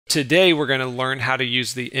Today we're going to learn how to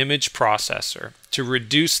use the image processor to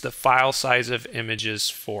reduce the file size of images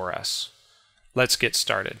for us. Let's get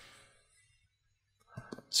started.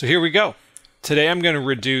 So here we go. Today I'm going to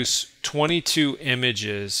reduce 22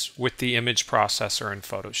 images with the image processor in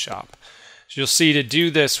Photoshop. So you'll see to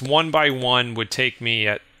do this one by one would take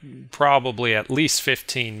me probably at least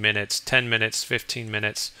 15 minutes, 10 minutes, 15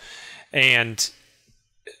 minutes. And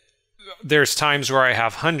there's times where I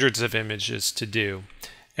have hundreds of images to do.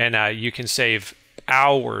 And you can save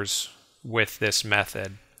hours with this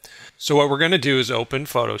method. So what we're going to do is open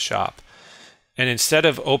Photoshop. And instead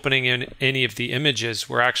of opening in any of the images,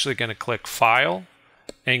 we're actually going to click File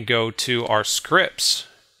and go to our scripts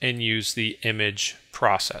and use the image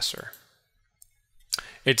processor.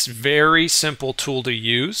 It's a very simple tool to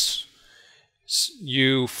use.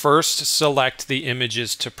 You first select the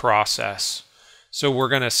images to process. So we're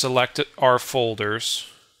going to select our folders,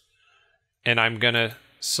 and I'm going to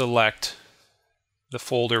select the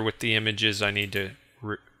folder with the images I need to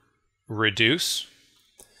reduce,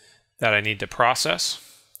 that I need to process.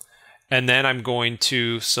 And then I'm going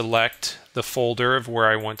to select the folder of where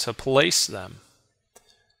I want to place them.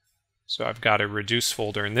 So I've got a reduce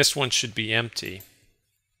folder, and this one should be empty.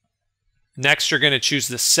 Next, you're going to choose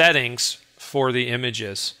the settings for the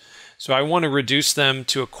images. So I want to reduce them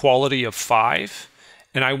to a quality of 5,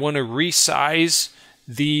 and I want to resize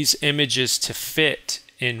these images to fit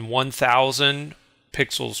in 1000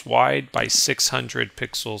 pixels wide by 600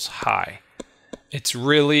 pixels high. It's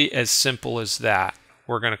really as simple as that.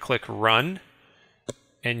 We're going to click Run,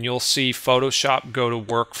 and you'll see Photoshop go to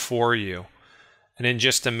work for you. And in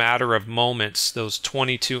just a matter of moments, those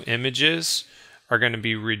 22 images are going to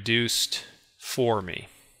be reduced for me.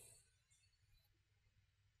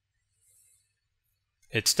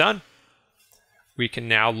 It's done. We can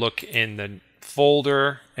now look in the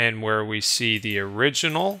folder, and where we see the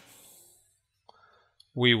original,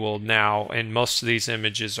 we will now, and most of these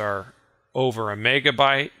images are over a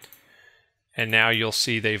megabyte, and now you'll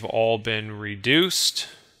see they've all been reduced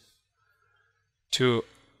to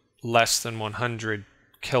less than 100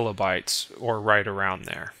 kilobytes, or right around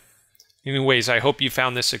there. Anyways, I hope you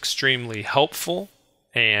found this extremely helpful,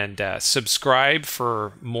 and subscribe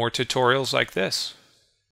for more tutorials like this.